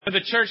For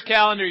the church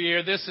calendar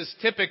year, this is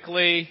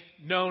typically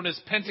known as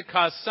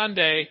Pentecost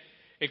Sunday.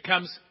 It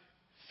comes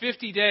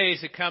 50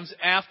 days. It comes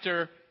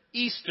after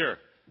Easter,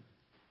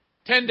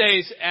 10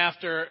 days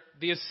after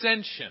the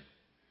Ascension.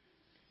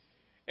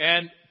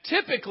 And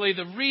typically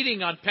the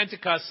reading on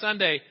Pentecost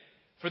Sunday,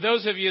 for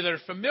those of you that are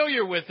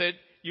familiar with it,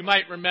 you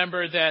might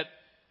remember that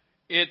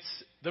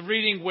it's the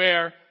reading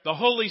where the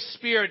Holy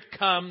Spirit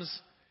comes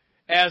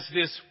as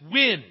this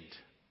wind.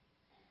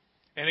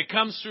 And it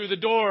comes through the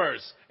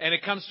doors, and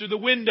it comes through the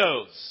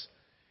windows.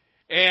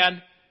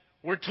 And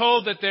we're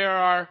told that there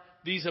are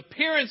these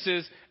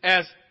appearances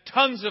as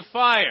tongues of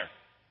fire.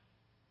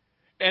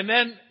 And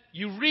then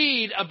you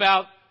read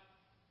about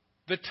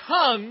the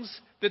tongues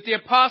that the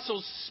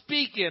apostles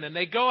speak in, and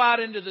they go out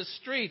into the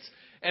streets,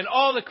 and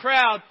all the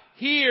crowd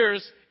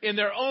hears in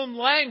their own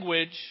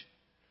language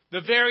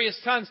the various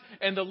tongues.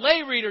 And the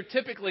lay reader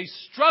typically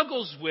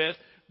struggles with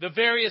the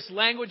various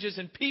languages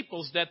and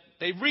peoples that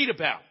they read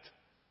about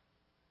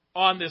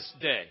on this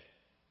day.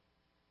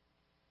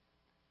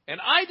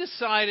 And I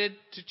decided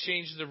to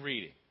change the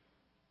reading.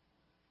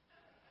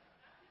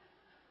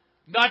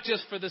 Not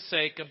just for the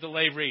sake of the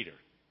lay reader.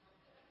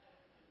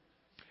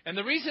 And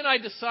the reason I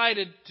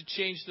decided to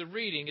change the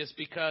reading is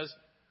because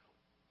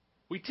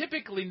we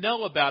typically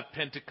know about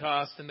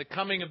Pentecost and the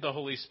coming of the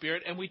Holy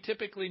Spirit, and we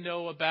typically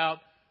know about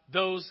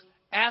those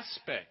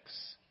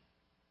aspects.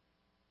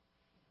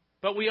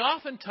 But we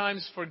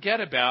oftentimes forget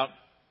about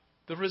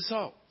the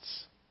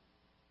results.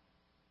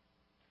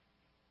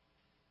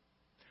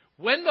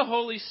 When the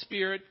Holy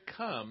Spirit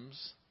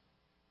comes,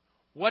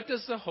 what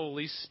does the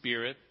Holy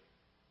Spirit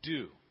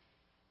do?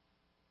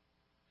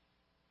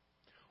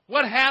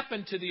 What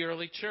happened to the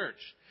early church?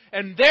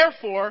 And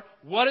therefore,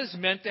 what is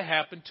meant to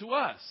happen to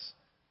us?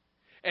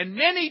 And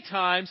many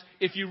times,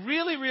 if you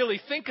really, really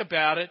think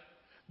about it,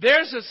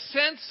 there's a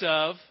sense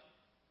of,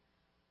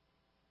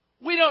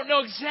 we don't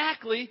know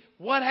exactly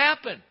what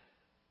happened.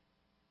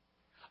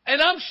 And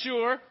I'm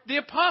sure the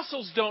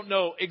apostles don't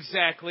know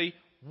exactly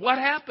what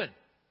happened.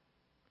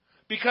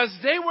 Because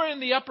they were in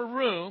the upper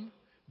room,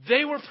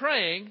 they were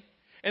praying,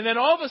 and then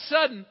all of a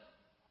sudden,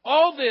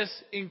 all this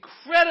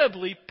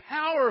incredibly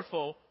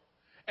powerful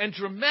and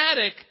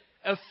dramatic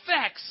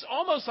effects,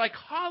 almost like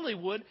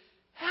Hollywood,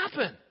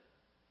 happen.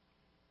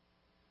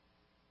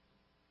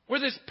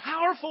 Where this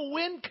powerful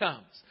wind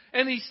comes,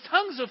 and these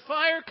tongues of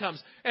fire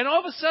comes, and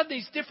all of a sudden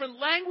these different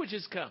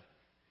languages come.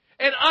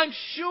 And I'm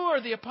sure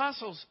the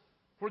apostles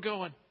were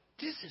going,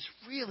 this is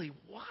really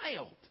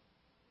wild.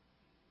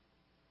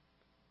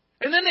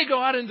 And then they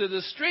go out into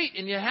the street,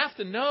 and you have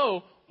to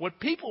know what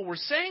people were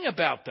saying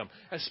about them,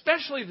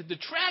 especially the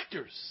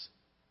detractors.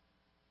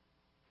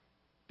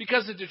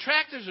 Because the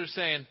detractors are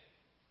saying,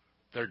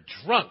 they're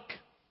drunk.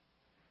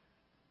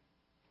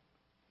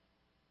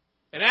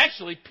 And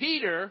actually,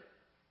 Peter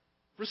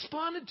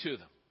responded to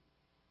them.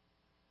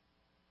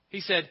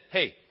 He said,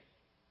 hey,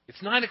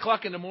 it's 9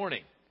 o'clock in the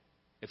morning.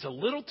 It's a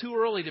little too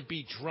early to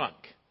be drunk.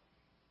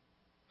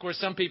 Of course,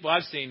 some people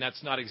I've seen,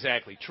 that's not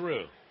exactly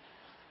true.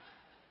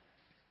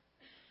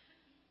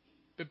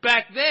 But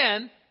back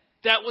then,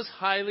 that was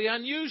highly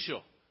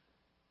unusual.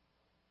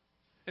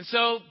 And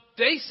so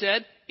they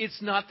said,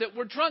 it's not that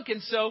we're drunk.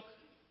 And so,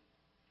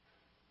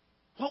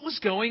 what was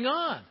going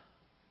on?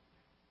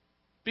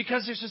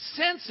 Because there's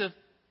a sense of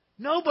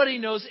nobody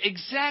knows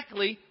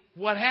exactly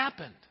what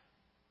happened.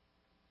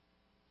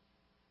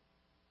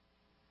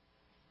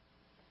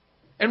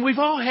 And we've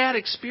all had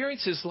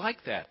experiences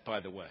like that, by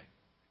the way,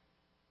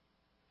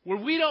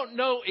 where we don't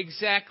know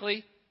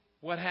exactly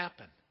what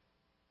happened.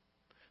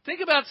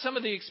 Think about some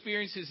of the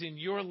experiences in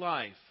your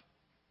life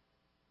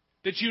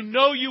that you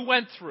know you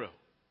went through.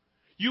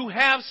 You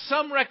have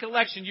some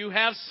recollection. You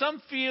have some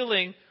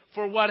feeling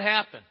for what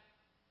happened.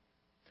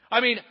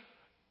 I mean,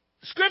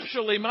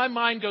 scripturally, my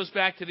mind goes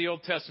back to the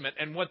Old Testament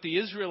and what the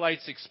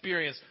Israelites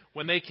experienced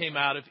when they came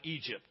out of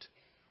Egypt,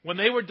 when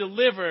they were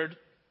delivered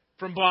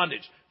from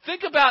bondage.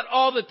 Think about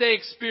all that they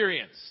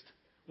experienced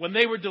when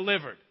they were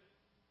delivered.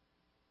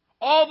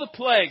 All the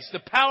plagues, the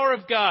power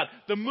of God,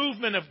 the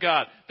movement of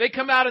God. They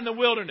come out in the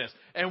wilderness.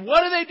 And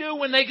what do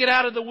when they get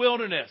out of the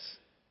wilderness?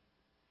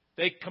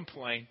 They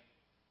complain.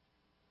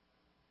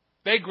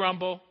 They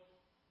grumble.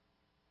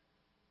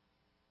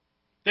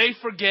 They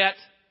forget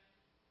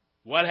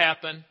what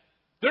happened.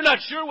 They're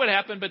not sure what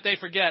happened, but they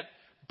forget.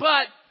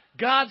 But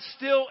God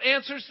still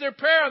answers their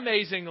prayer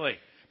amazingly.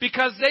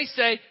 Because they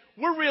say,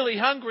 we're really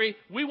hungry.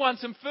 We want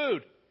some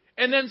food.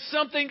 And then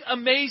something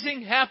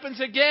amazing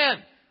happens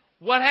again.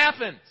 What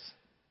happens?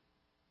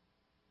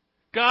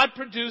 God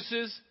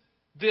produces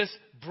this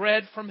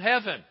bread from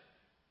heaven.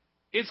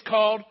 It's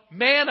called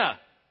manna.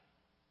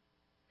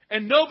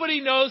 And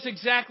nobody knows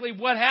exactly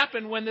what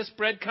happened when this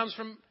bread comes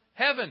from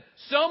heaven.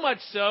 So much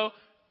so,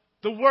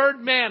 the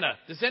word manna.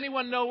 Does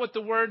anyone know what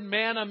the word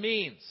manna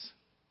means?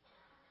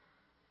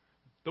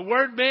 The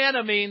word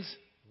manna means,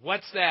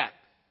 what's that?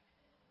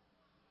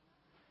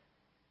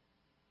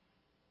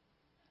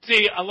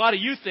 See, a lot of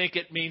you think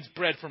it means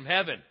bread from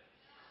heaven.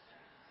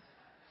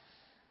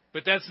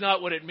 But that's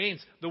not what it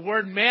means. The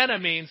word manna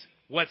means,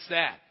 what's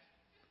that?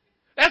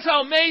 That's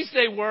how amazed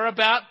they were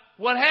about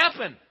what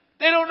happened.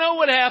 They don't know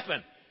what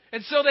happened.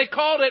 And so they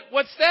called it,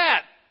 "What's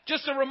that?"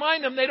 Just to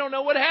remind them they don't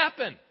know what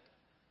happened.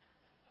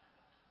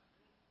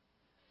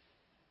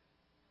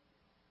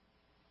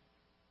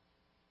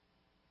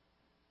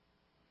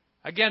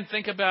 Again,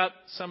 think about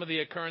some of the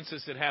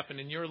occurrences that happened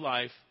in your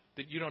life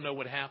that you don't know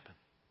what happened.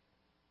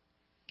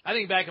 I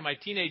think back in my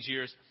teenage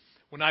years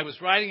when I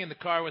was riding in the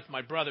car with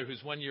my brother,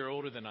 who's 1 year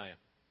older than I am.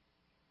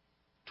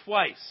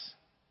 Twice,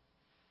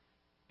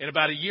 in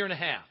about a year and a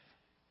half,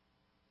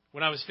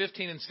 when I was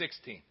 15 and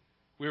 16,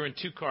 we were in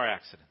 2 car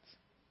accidents.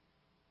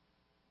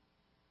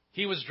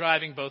 He was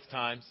driving both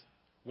times.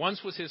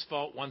 Once was his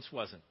fault, once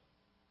wasn't.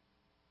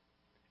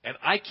 And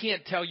I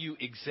can't tell you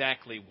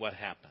exactly what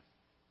happened.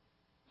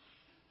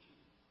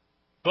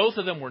 Both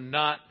of them were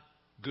not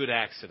good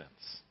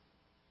accidents.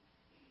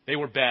 They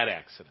were bad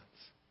accidents.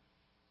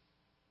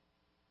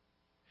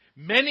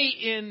 Many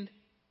in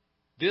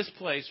this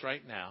place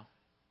right now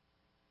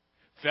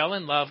fell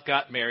in love,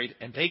 got married,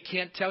 and they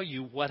can't tell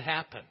you what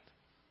happened.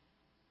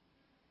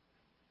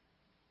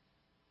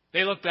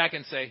 They look back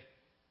and say,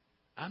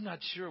 "I'm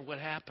not sure what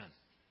happened."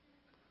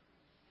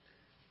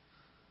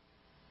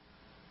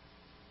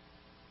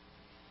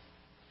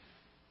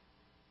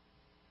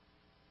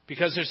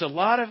 Because there's a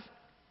lot of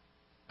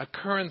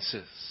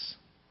occurrences,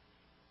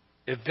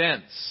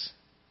 events,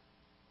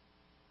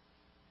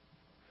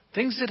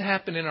 things that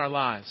happen in our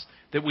lives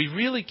that we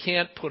really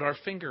can't put our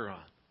finger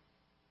on.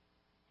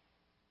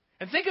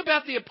 And think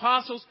about the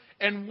apostles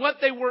and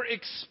what they were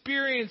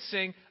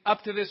experiencing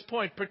up to this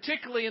point,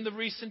 particularly in the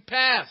recent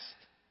past.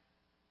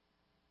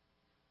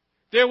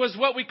 There was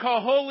what we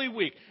call Holy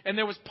Week, and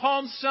there was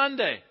Palm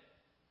Sunday.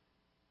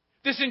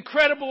 This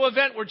incredible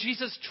event where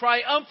Jesus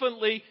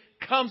triumphantly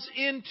comes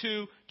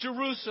into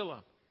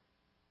Jerusalem.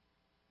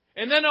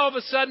 And then all of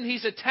a sudden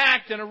he's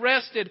attacked and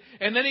arrested,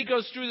 and then he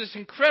goes through this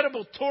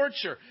incredible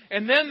torture,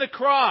 and then the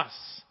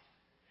cross.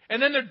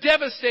 And then they're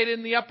devastated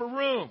in the upper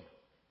room.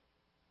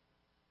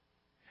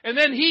 And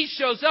then he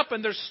shows up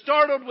and they're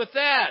startled with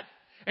that.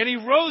 And he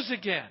rose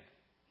again.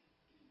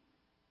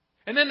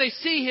 And then they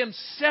see him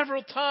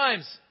several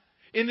times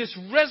in this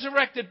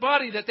resurrected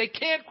body that they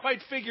can't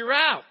quite figure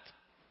out.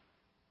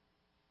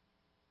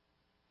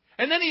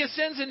 And then he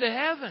ascends into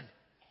heaven.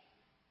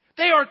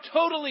 They are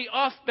totally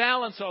off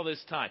balance all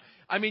this time.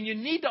 I mean, you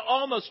need to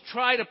almost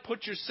try to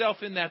put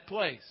yourself in that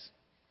place.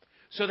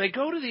 So they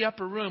go to the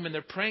upper room and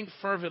they're praying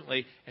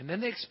fervently, and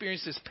then they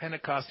experience this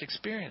Pentecost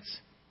experience.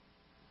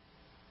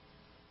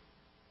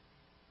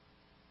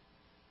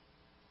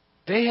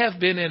 They have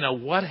been in a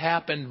what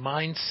happened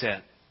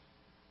mindset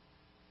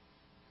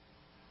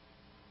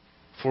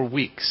for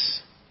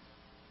weeks.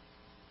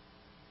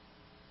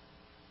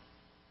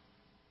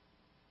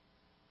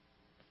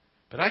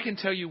 But I can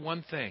tell you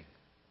one thing.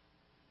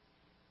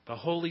 The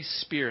Holy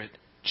Spirit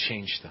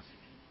changed them.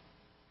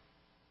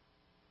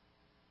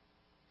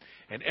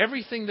 And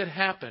everything that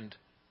happened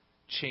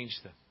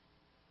changed them.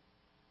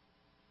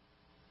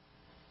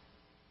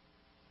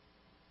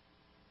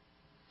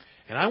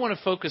 And I want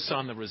to focus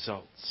on the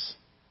results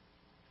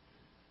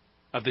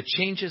of the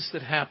changes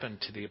that happened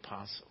to the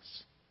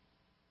apostles.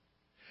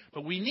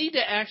 But we need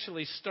to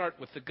actually start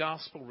with the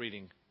gospel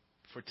reading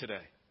for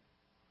today.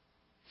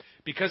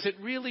 Because it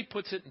really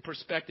puts it in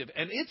perspective.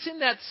 And it's in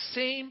that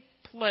same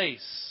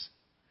place.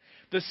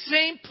 The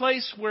same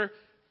place where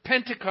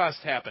Pentecost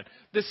happened.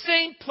 The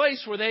same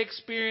place where they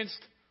experienced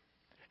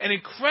an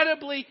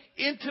incredibly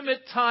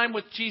intimate time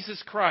with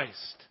Jesus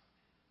Christ.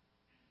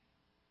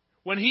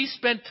 When he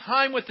spent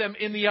time with them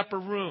in the upper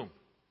room.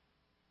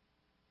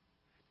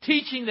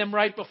 Teaching them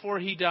right before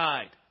he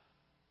died.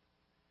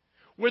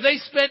 Where they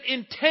spent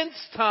intense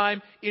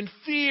time in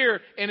fear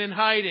and in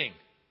hiding.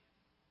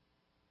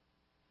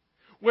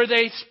 Where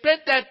they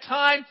spent that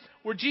time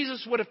where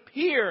Jesus would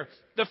appear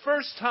the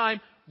first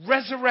time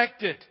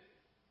resurrected.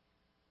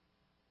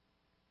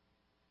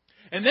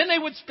 And then they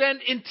would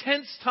spend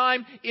intense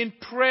time in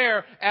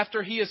prayer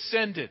after he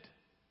ascended.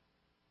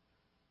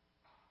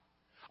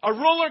 A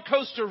roller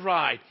coaster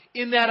ride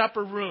in that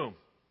upper room.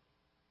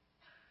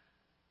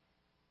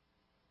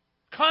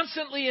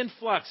 Constantly in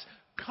flux,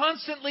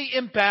 constantly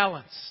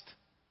imbalanced.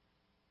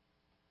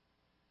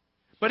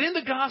 But in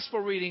the gospel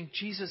reading,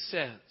 Jesus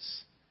says,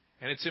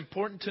 and it's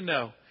important to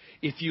know,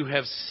 if you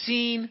have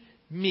seen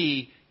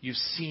me, you've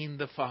seen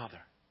the Father.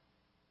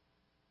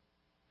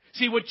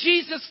 See, what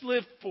Jesus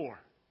lived for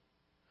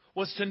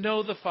was to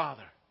know the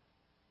Father.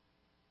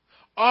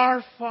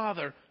 Our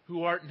Father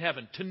who art in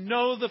heaven. To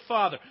know the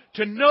Father.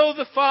 To know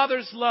the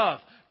Father's love.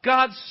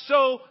 God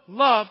so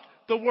loved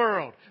the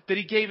world that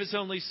he gave his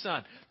only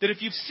Son. That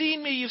if you've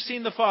seen me, you've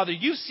seen the Father.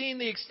 You've seen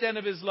the extent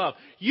of his love.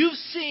 You've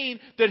seen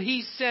that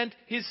he sent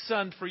his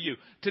Son for you.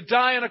 To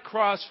die on a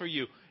cross for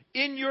you.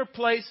 In your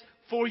place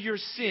for your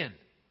sin.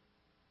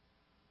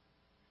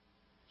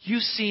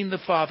 You've seen the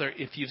Father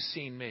if you've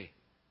seen me.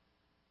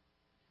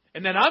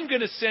 And then I'm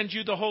going to send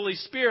you the Holy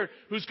Spirit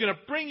who's going to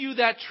bring you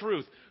that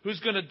truth. Who's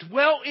going to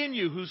dwell in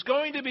you. Who's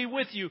going to be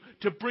with you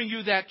to bring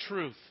you that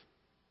truth.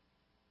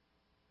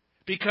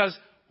 Because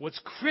what's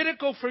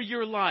critical for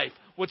your life,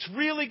 what's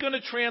really going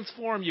to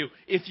transform you,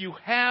 if you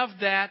have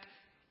that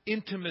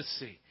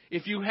intimacy,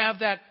 if you have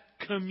that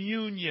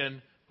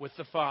communion with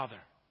the Father.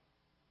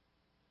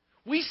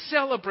 We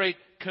celebrate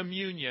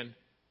communion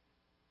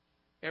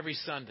every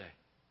Sunday.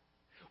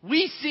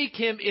 We seek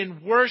Him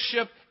in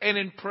worship and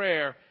in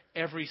prayer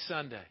every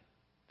Sunday.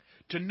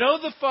 To know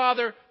the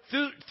Father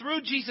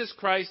through Jesus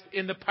Christ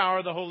in the power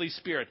of the Holy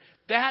Spirit.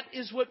 That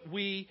is what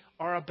we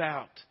are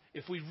about,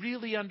 if we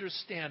really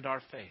understand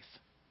our faith.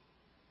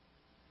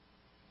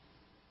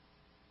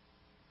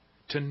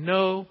 To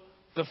know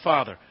the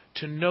Father,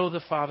 to know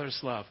the Father's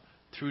love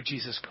through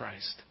Jesus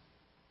Christ.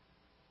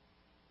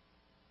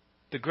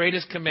 The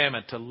greatest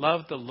commandment, to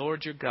love the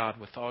Lord your God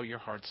with all your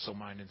heart, soul,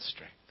 mind, and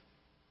strength.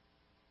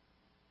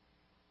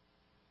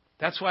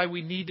 That's why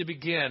we need to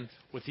begin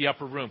with the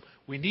upper room.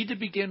 We need to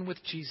begin with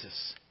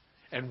Jesus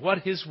and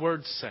what His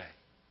words say.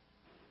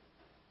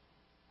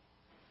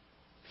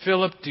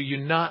 Philip, do you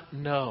not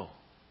know?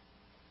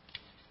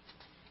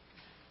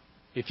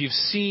 If you've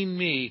seen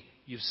me,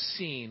 you've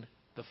seen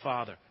the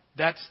Father.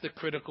 That's the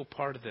critical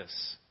part of this.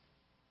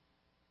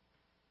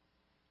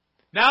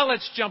 Now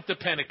let's jump to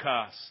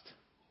Pentecost.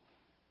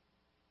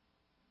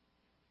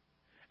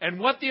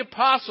 And what the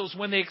apostles,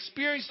 when they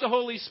experienced the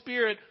Holy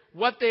Spirit,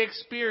 what they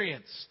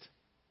experienced.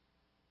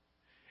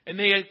 And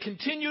they had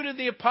continued in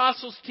the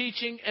apostles'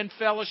 teaching and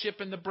fellowship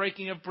and the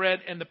breaking of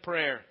bread and the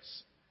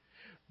prayers.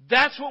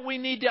 That's what we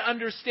need to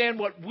understand,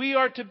 what we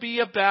are to be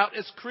about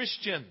as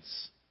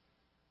Christians.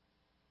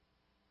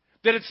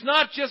 That it's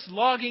not just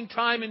logging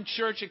time in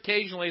church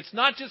occasionally. It's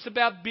not just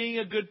about being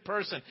a good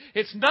person.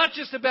 It's not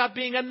just about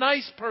being a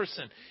nice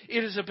person.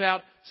 It is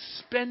about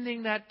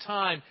spending that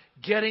time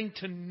getting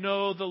to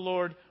know the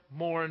Lord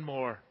more and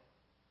more.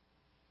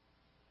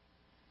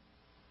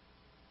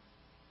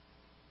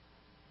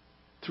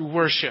 Through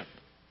worship.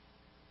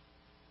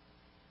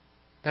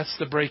 That's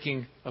the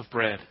breaking of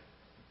bread.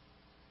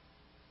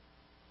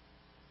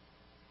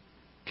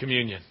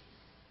 Communion.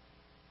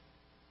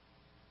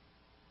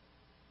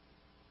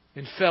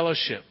 In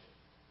fellowship.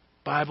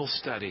 Bible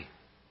study.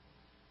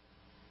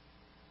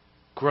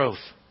 Growth.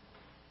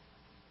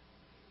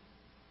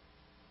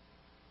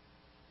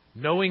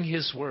 Knowing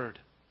His Word.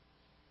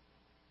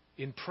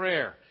 In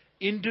prayer.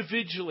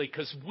 Individually,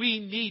 because we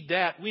need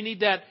that. We need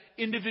that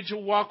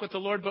individual walk with the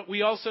Lord, but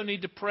we also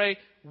need to pray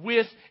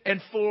with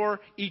and for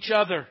each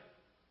other.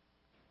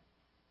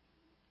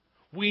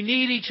 We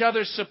need each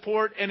other's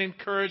support and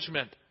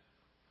encouragement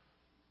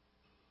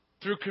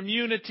through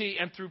community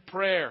and through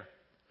prayer.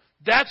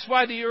 That's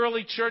why the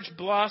early church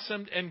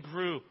blossomed and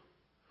grew.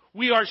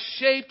 We are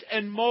shaped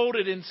and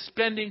molded in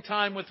spending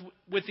time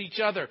with each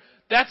other.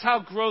 That's how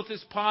growth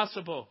is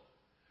possible.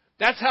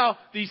 That's how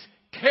these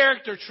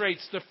character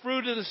traits, the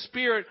fruit of the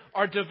Spirit,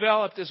 are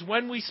developed, is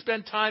when we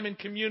spend time in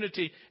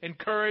community,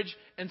 encourage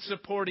and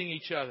supporting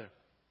each other.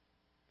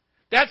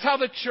 That's how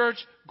the church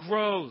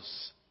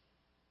grows.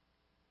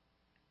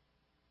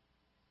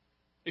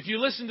 If you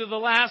listen to the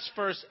last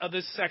verse of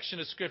this section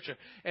of Scripture,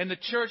 and the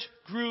church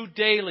grew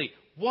daily.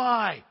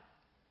 Why?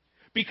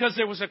 Because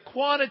there was a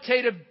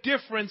quantitative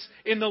difference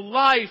in the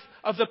life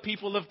of the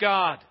people of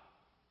God.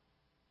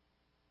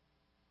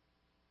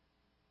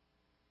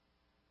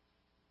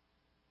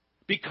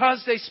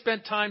 Because they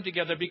spent time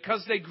together,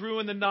 because they grew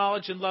in the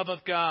knowledge and love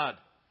of God.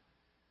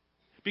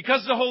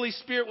 Because the Holy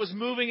Spirit was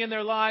moving in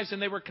their lives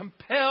and they were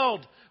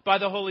compelled by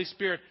the Holy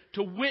Spirit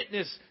to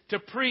witness, to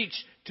preach,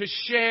 to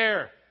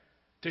share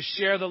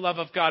the love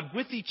of God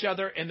with each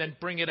other and then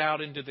bring it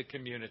out into the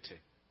community.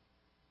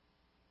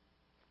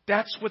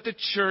 That's what the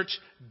church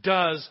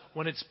does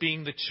when it's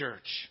being the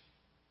church.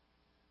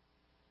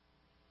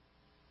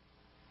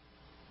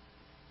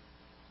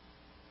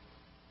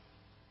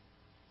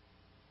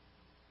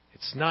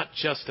 It's not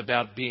just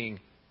about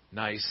being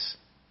nice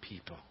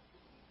people.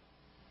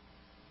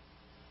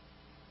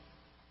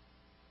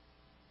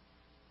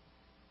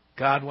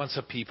 God wants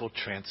a people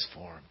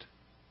transformed.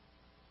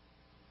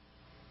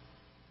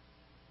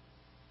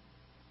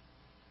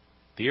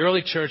 The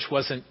early church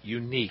wasn't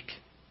unique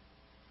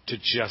to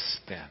just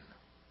then.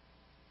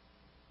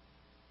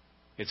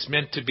 It's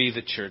meant to be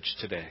the church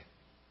today.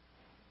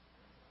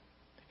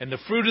 And the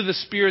fruit of the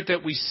Spirit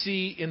that we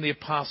see in the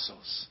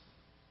apostles,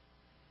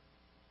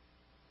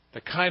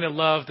 the kind of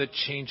love that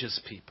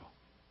changes people.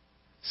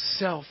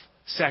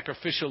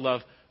 Self-sacrificial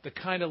love. The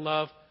kind of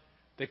love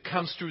that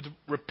comes through the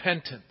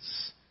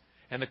repentance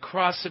and the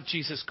cross of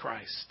Jesus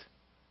Christ.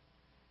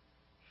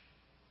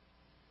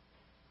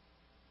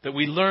 That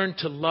we learn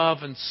to love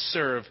and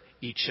serve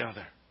each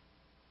other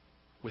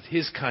with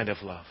His kind of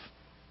love.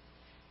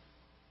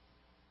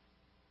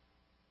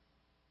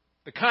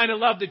 The kind of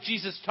love that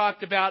Jesus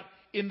talked about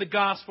in the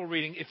gospel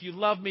reading. If you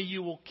love me,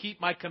 you will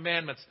keep my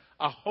commandments.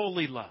 A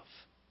holy love.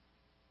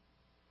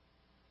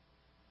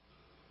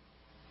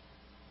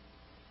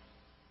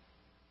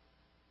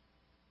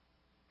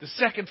 The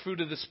second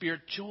fruit of the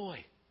Spirit,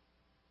 joy.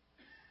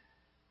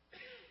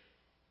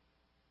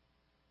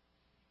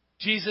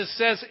 Jesus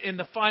says in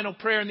the final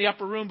prayer in the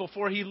upper room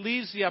before He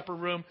leaves the upper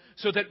room,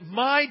 so that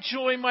my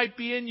joy might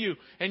be in you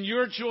and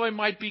your joy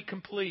might be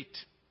complete.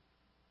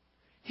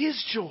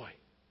 His joy.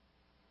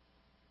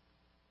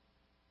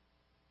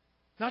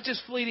 Not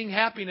just fleeting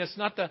happiness,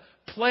 not the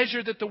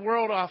pleasure that the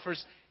world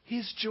offers.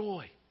 His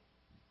joy.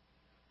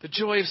 The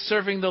joy of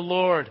serving the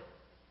Lord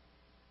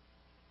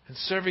and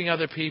serving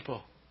other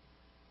people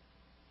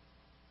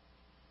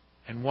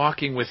and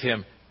walking with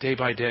Him day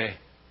by day.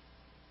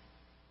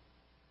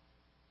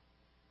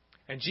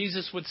 And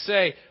Jesus would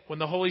say, when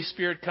the Holy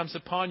Spirit comes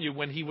upon you,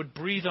 when He would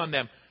breathe on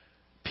them,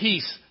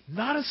 peace,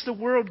 not as the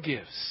world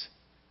gives,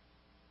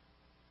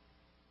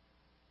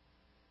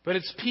 but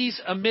it's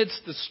peace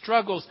amidst the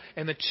struggles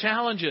and the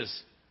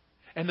challenges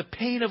and the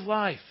pain of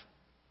life.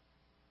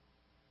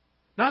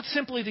 Not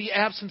simply the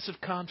absence of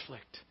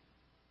conflict.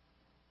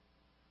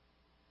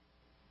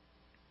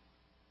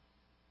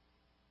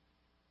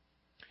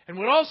 And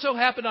what also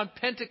happened on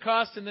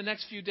Pentecost in the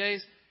next few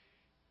days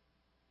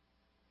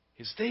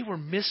is they were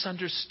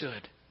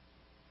misunderstood.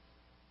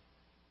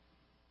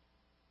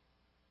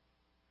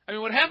 I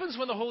mean, what happens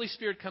when the Holy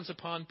Spirit comes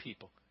upon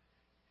people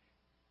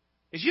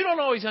is you don't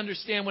always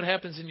understand what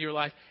happens in your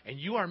life, and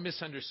you are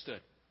misunderstood.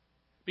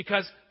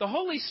 Because the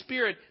Holy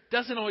Spirit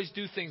doesn't always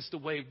do things the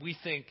way we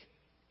think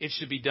it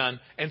should be done,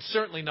 and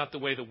certainly not the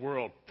way the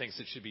world thinks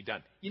it should be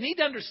done. You need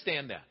to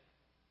understand that.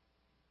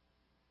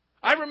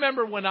 I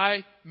remember when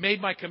I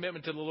made my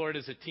commitment to the Lord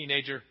as a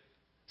teenager,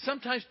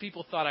 sometimes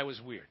people thought I was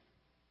weird.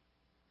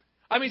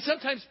 I mean,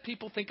 sometimes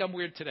people think I'm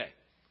weird today.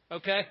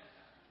 Okay?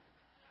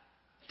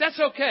 That's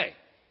okay.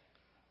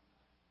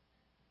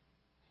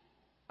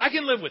 I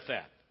can live with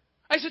that.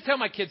 I used to tell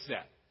my kids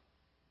that.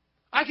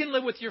 I can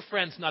live with your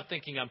friends not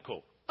thinking I'm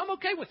cool. I'm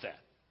okay with that.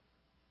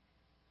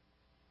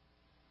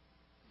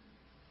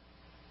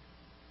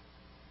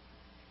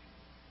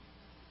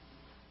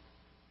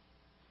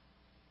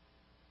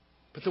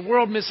 But the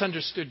world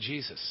misunderstood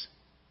Jesus.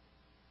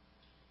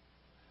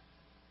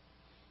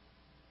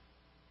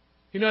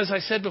 You know, as I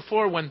said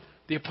before, when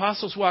the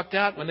apostles walked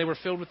out, when they were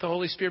filled with the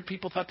Holy Spirit,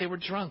 people thought they were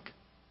drunk.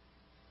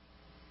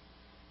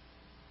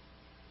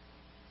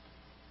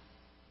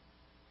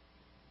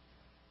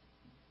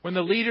 When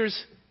the leaders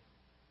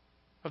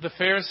of the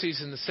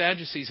Pharisees and the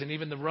Sadducees and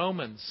even the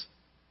Romans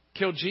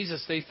killed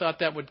Jesus, they thought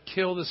that would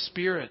kill the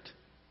spirit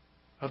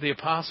of the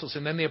apostles.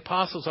 And then the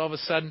apostles all of a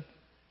sudden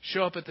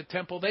show up at the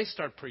temple. They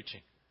start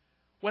preaching.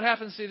 What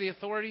happens to the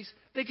authorities?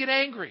 They get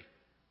angry.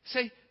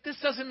 Say, this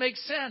doesn't make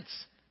sense.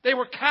 They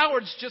were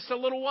cowards just a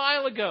little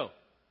while ago.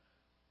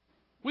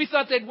 We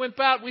thought they'd wimp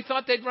out. We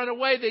thought they'd run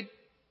away.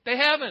 They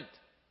haven't.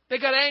 They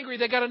got angry.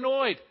 They got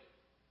annoyed.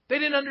 They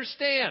didn't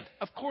understand.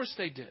 Of course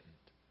they didn't.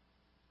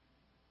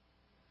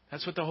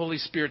 That's what the Holy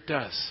Spirit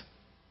does.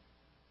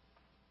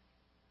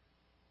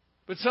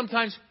 But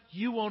sometimes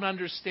you won't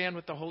understand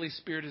what the Holy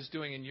Spirit is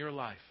doing in your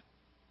life.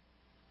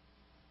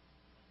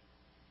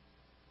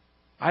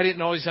 I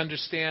didn't always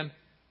understand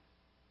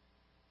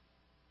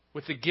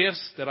with the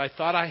gifts that I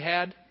thought I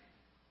had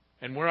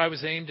and where I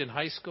was aimed in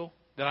high school,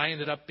 that I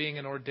ended up being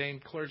an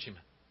ordained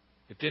clergyman.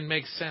 It didn't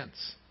make sense.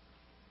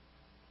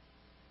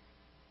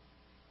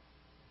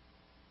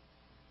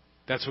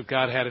 That's what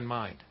God had in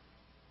mind.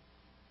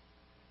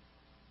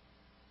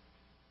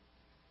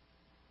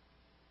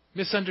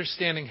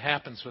 Misunderstanding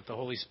happens with the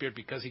Holy Spirit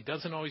because He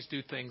doesn't always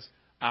do things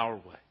our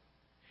way.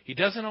 He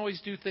doesn't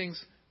always do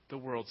things the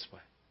world's way.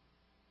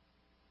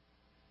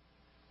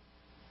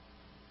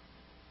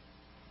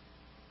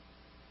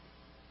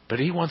 But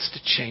He wants to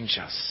change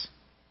us.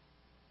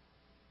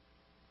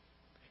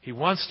 He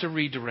wants to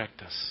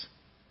redirect us.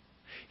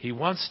 He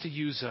wants to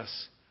use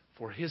us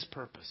for His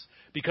purpose.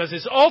 Because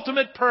His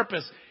ultimate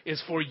purpose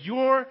is for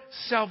your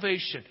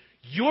salvation,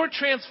 your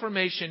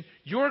transformation,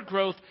 your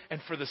growth,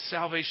 and for the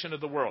salvation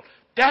of the world.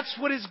 That's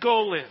what His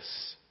goal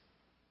is.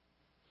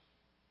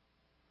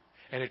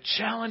 And it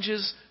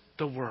challenges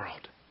the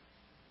world.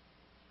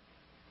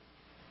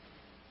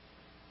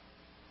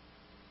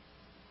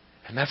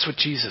 And that's what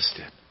Jesus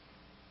did.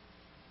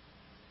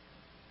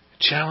 It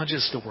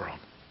challenges the world.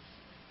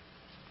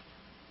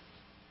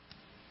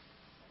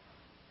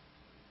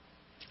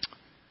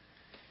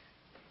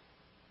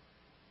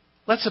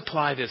 Let's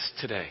apply this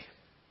today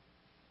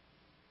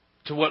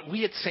to what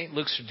we at St.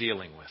 Luke's are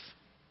dealing with.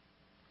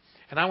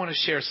 And I want to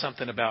share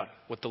something about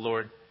what the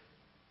Lord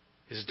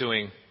is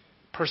doing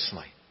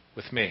personally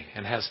with me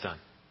and has done,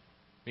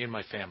 me and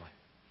my family.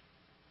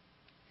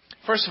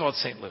 First of all,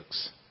 it's St.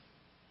 Luke's.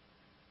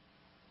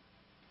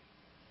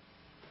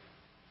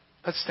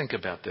 Let's think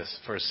about this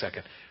for a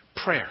second.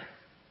 Prayer.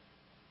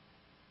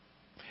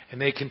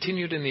 And they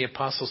continued in the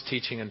apostles'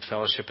 teaching and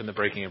fellowship and the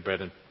breaking of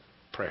bread and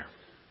prayer.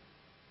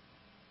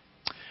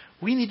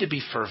 We need to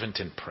be fervent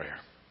in prayer.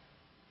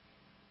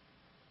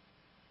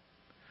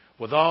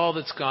 With all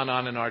that's gone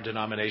on in our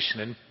denomination,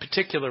 in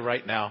particular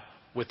right now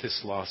with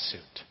this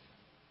lawsuit.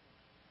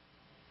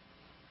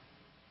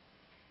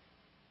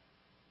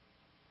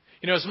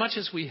 You know, as much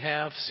as we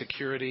have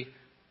security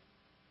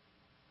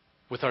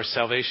with our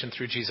salvation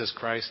through Jesus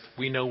Christ,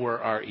 we know where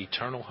our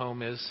eternal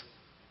home is.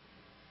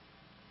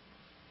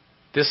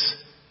 This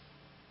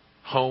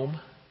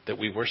home that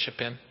we worship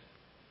in,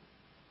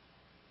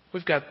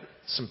 we've got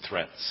some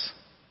threats.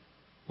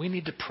 We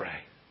need to pray.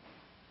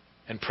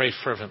 and pray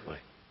fervently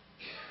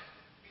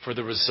for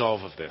the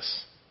resolve of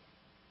this.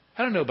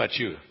 I don't know about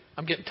you.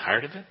 I'm getting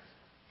tired of it.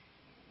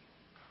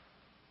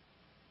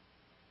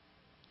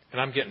 And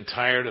I'm getting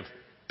tired of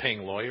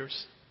paying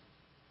lawyers.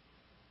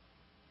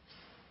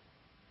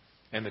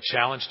 And the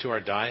challenge to our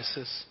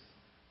diocese,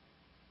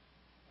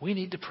 we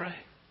need to pray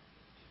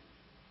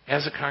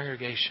as a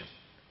congregation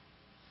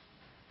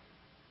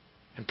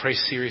and pray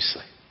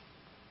seriously.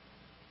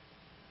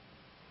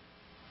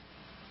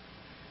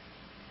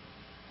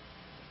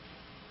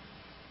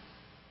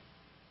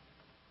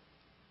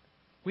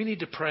 We need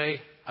to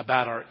pray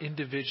about our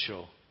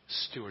individual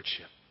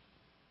stewardship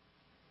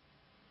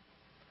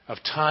of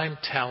time,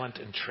 talent,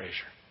 and treasure.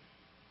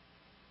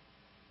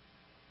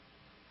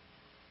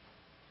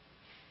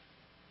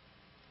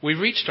 We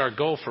reached our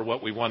goal for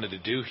what we wanted to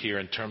do here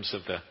in terms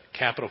of the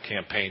capital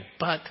campaign,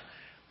 but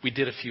we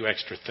did a few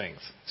extra things.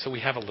 So we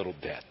have a little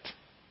debt.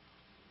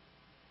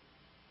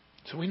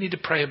 So we need to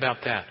pray about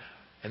that.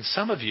 And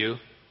some of you,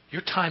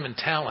 your time and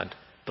talent,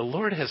 the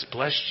Lord has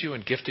blessed you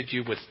and gifted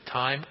you with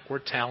time or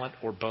talent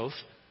or both.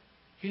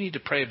 You need to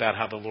pray about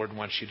how the Lord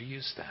wants you to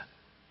use that.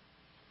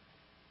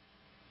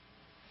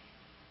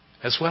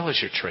 As well as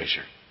your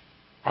treasure.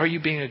 Are you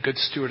being a good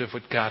steward of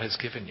what God has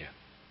given you?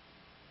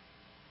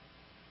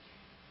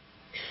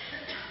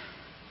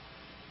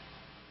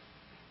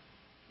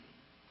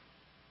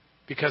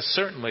 Because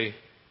certainly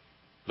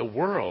the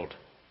world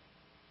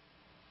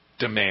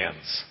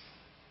demands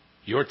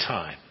your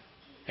time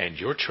and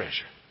your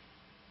treasure.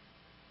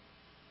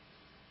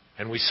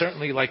 And we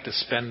certainly like to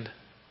spend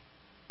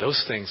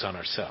those things on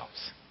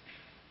ourselves.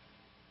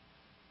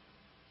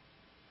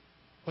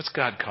 What's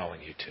God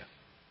calling you to?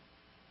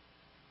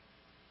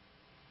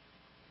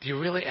 Do you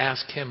really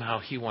ask Him how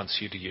He wants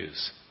you to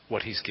use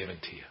what He's given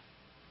to you?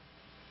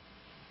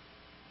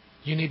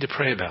 You need to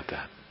pray about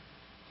that.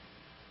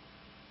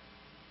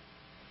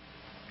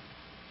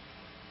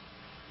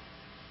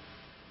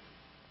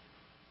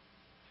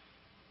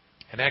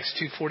 In Acts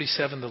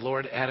 2:47, the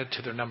Lord added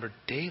to their number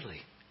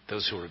daily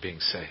those who were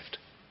being saved.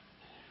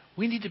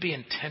 We need to be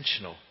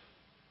intentional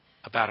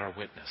about our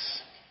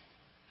witness.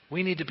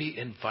 We need to be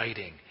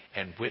inviting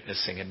and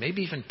witnessing and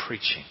maybe even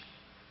preaching.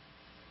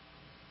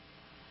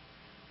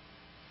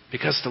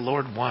 Because the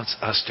Lord wants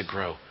us to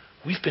grow.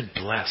 We've been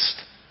blessed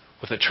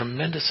with a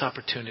tremendous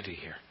opportunity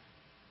here.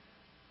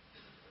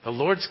 The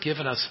Lord's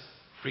given us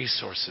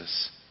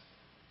resources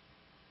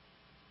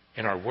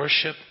in our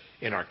worship,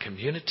 in our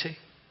community.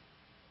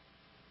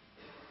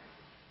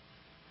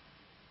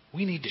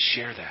 We need to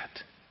share that.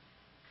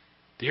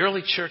 The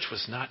early church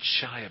was not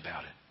shy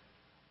about it.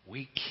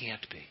 We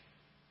can't be.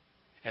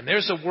 And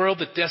there's a world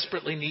that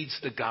desperately needs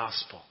the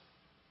gospel.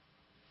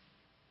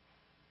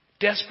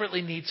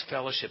 Desperately needs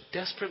fellowship.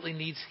 Desperately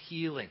needs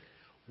healing.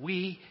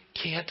 We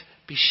can't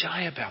be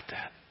shy about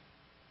that.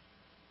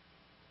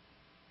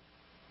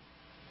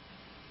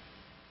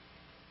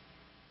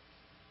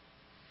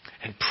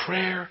 And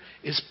prayer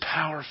is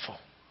powerful.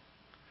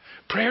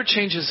 Prayer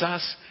changes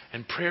us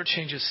and prayer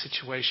changes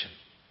situation.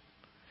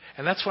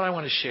 And that's what I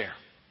want to share.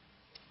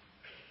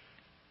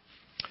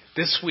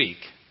 This week,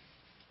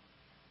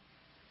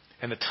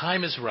 and the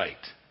time is right,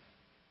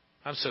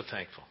 I'm so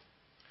thankful.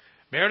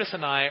 Meredith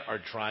and I are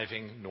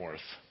driving north,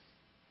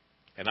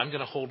 and I'm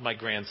going to hold my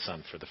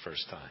grandson for the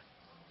first time.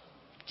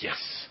 Yes.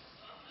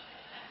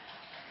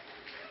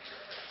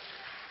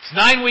 He's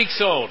 9 weeks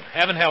old.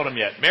 Haven't held him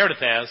yet. Meredith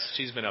has.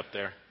 She's been up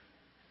there.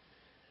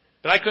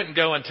 But I couldn't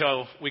go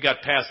until we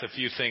got past a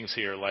few things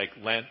here, like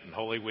Lent and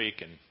Holy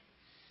Week and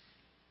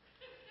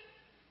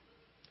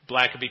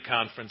Blackaby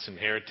Conference and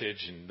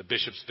Heritage and the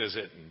Bishop's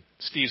visit. And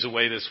Steve's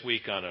away this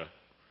week on a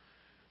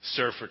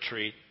surf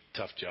retreat.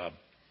 Tough job.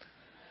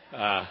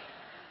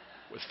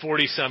 With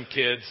 40-some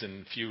kids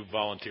and a few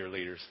volunteer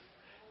leaders.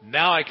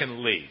 Now I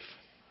can leave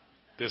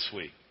this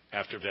week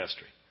after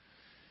vestry.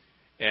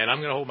 And I'm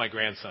going to hold my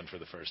grandson for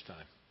the first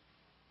time.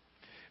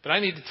 But I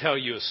need to tell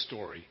you a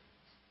story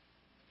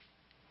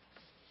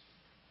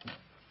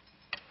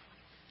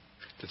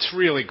that's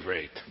really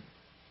great.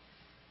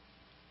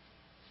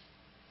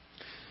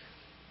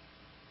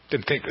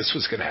 Didn't think this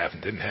was going to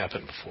happen. Didn't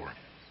happen before.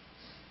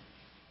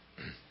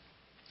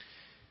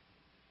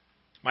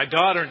 My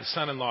daughter and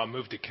son-in-law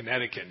moved to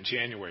Connecticut in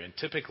January, and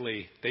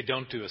typically they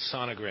don't do a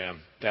sonogram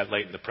that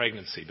late in the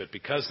pregnancy, but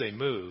because they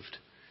moved,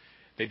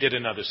 they did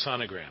another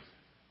sonogram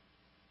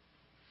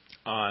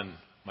on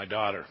my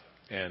daughter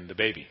and the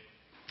baby.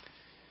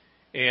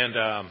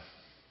 And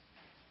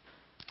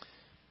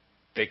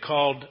they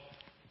called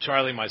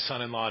Charlie, my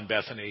son-in-law, and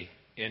Bethany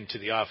into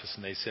the office,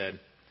 and they said,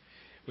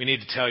 "We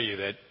need to tell you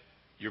that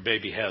your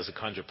baby has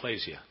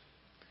achondroplasia,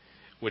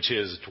 which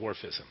is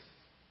dwarfism."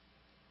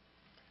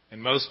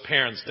 And most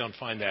parents don't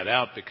find that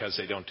out because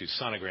they don't do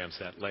sonograms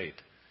that late.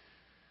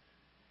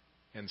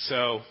 And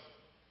so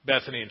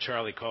Bethany and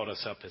Charlie called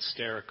us up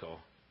hysterical,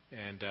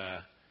 and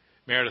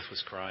Meredith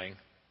was crying.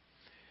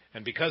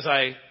 And because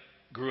I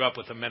grew up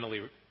with a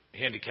mentally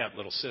handicapped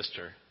little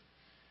sister,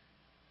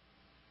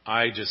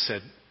 I just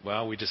said,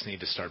 well, we just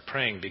need to start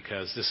praying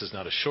because this is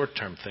not a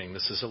short-term thing.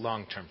 This is a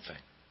long-term thing.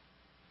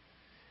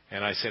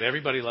 And I said,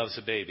 everybody loves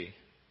a baby,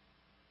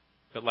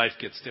 but life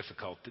gets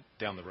difficult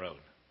down the road.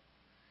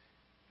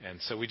 And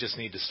so we just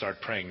need to start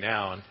praying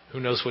now, and who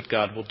knows what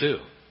God will do.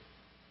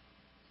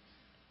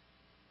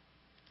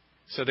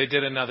 So they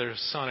did another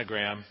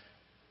sonogram,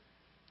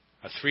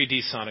 a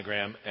 3D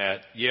sonogram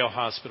at Yale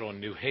Hospital in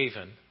New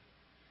Haven,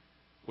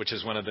 which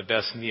is one of the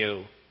best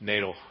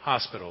neonatal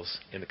hospitals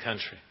in the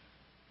country.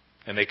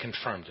 And they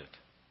confirmed it.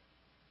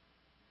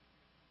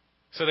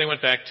 So they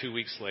went back 2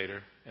 weeks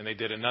later, and they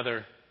did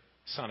another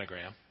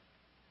sonogram.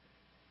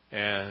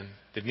 And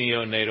the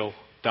neonatal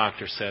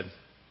doctor said,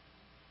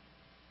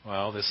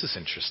 well, this is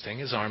interesting.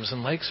 His arms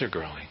and legs are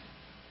growing.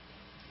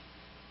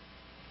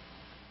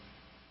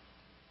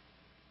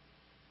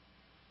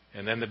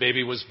 And then the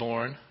baby was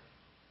born.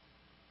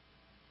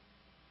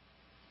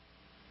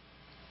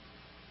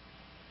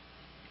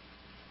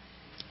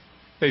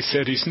 They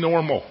said he's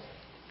normal.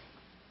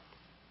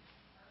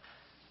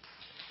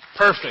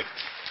 Perfect.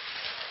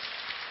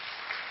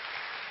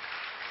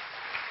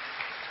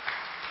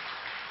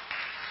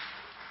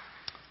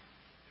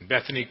 And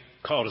Bethany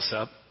called us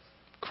up,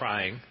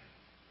 crying,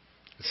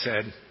 and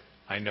said,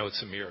 I know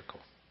it's a miracle.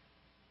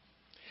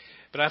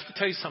 But I have to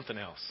tell you something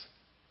else.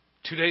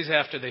 2 days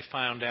after they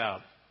found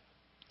out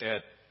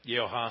at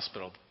Yale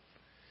Hospital,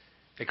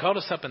 they called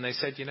us up and they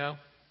said,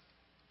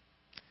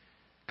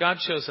 God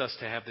chose us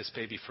to have this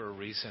baby for a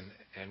reason,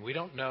 and we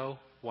don't know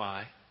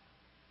why.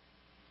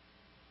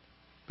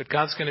 But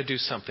God's going to do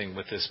something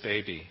with this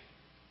baby.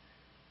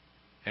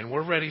 And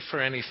we're ready for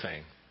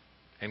anything.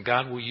 And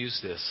God will use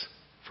this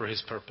for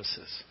His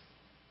purposes.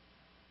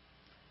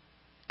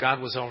 God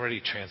was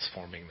already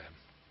transforming them.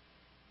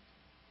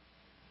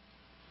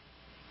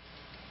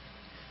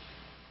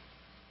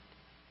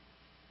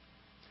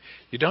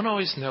 You don't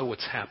always know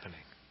what's happening.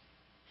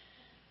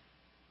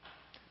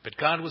 But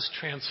God was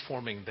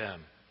transforming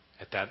them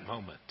at that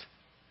moment.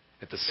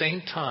 At the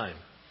same time,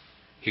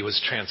 He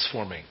was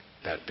transforming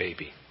that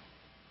baby.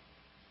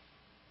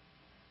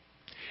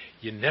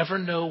 You never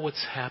know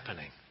what's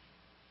happening.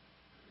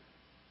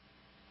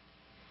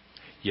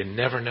 You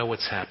never know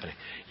what's happening.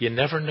 You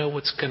never know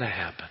what's going to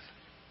happen.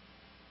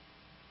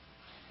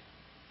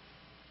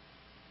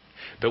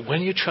 But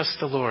when you trust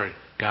the Lord,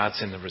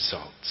 God's in the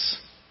results.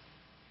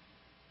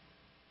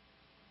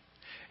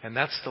 And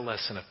that's the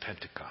lesson of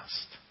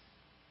Pentecost.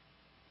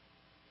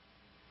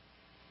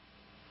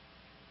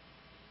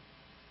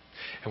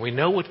 And we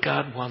know what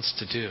God wants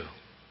to do.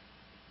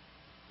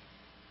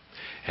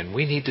 And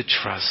we need to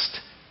trust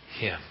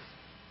Him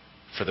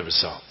for the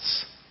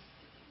results.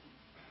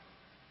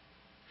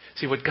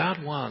 See, what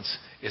God wants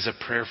is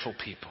a prayerful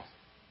people.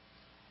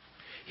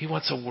 He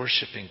wants a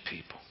worshiping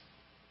people.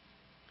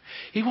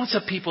 He wants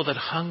a people that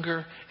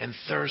hunger and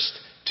thirst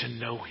to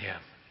know Him.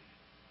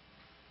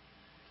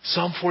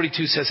 Psalm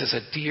 42 says, as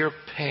a deer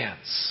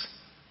pants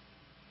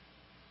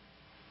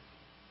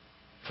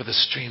for the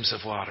streams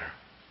of water,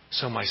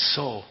 so my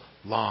soul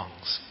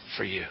longs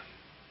for you.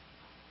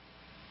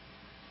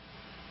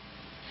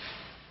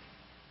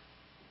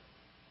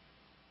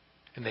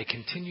 And they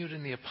continued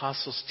in the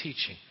apostles'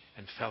 teaching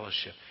and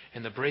fellowship,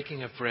 in the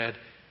breaking of bread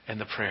and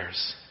the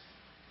prayers.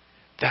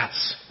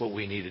 That's what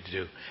we needed to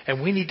do.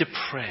 And we need to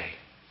pray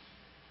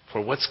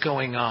for what's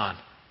going on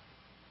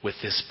with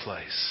this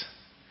place.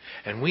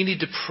 And we need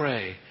to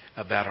pray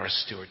about our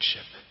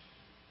stewardship.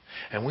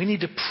 And we need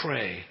to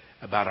pray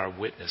about our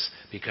witness,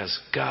 because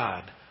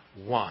God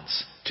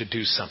wants to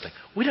do something.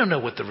 We don't know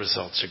what the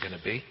results are going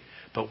to be,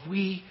 but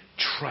we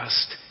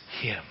trust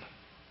Him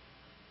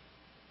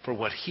for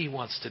what He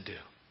wants to do.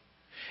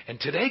 And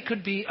today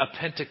could be a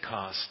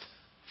Pentecost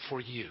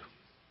for you.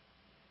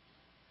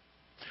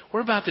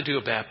 We're about to do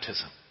a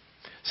baptism.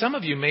 Some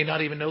of you may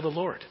not even know the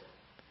Lord.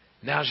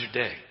 Now's your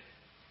day.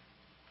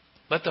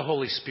 Let the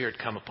Holy Spirit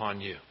come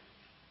upon you.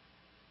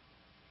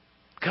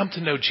 Come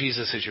to know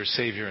Jesus as your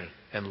Savior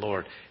and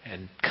Lord,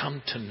 and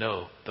come to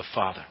know the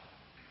Father.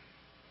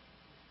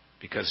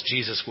 Because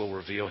Jesus will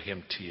reveal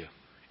Him to you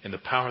in the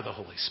power of the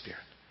Holy Spirit.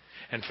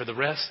 And for the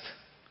rest,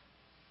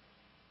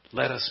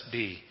 let us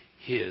be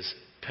His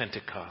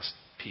Pentecost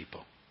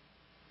people.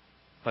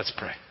 Let's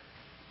pray.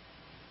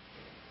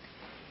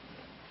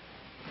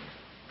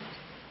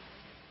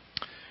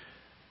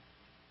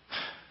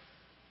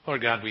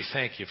 Lord God, we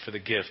thank You for the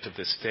gift of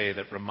this day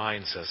that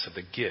reminds us of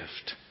the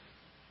gift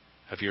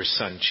of Your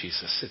Son,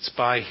 Jesus. It's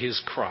by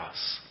His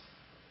cross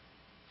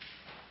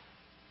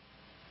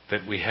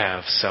that we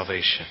have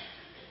salvation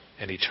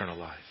and eternal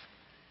life.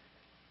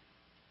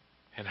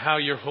 And how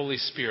Your Holy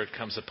Spirit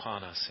comes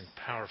upon us in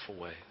powerful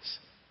ways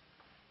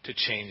to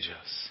change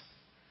us.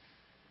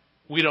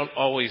 We don't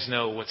always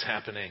know what's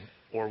happening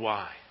or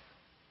why.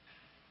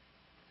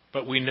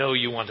 But we know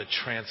You want to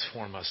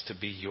transform us to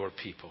be Your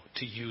people,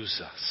 to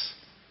use us.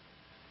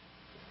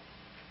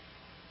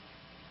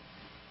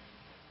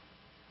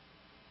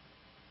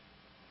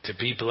 To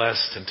be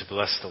blessed and to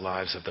bless the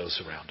lives of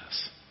those around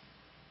us.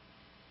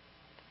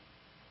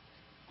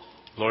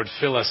 Lord,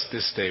 fill us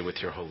this day with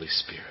Your Holy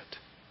Spirit,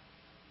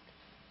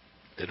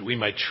 that we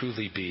might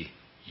truly be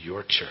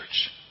Your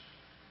church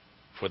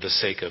for the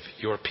sake of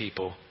Your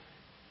people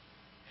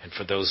and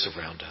for those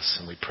around us.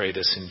 And we pray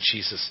this in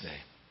Jesus'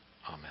 name.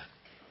 Amen.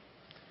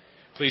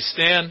 Please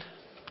stand.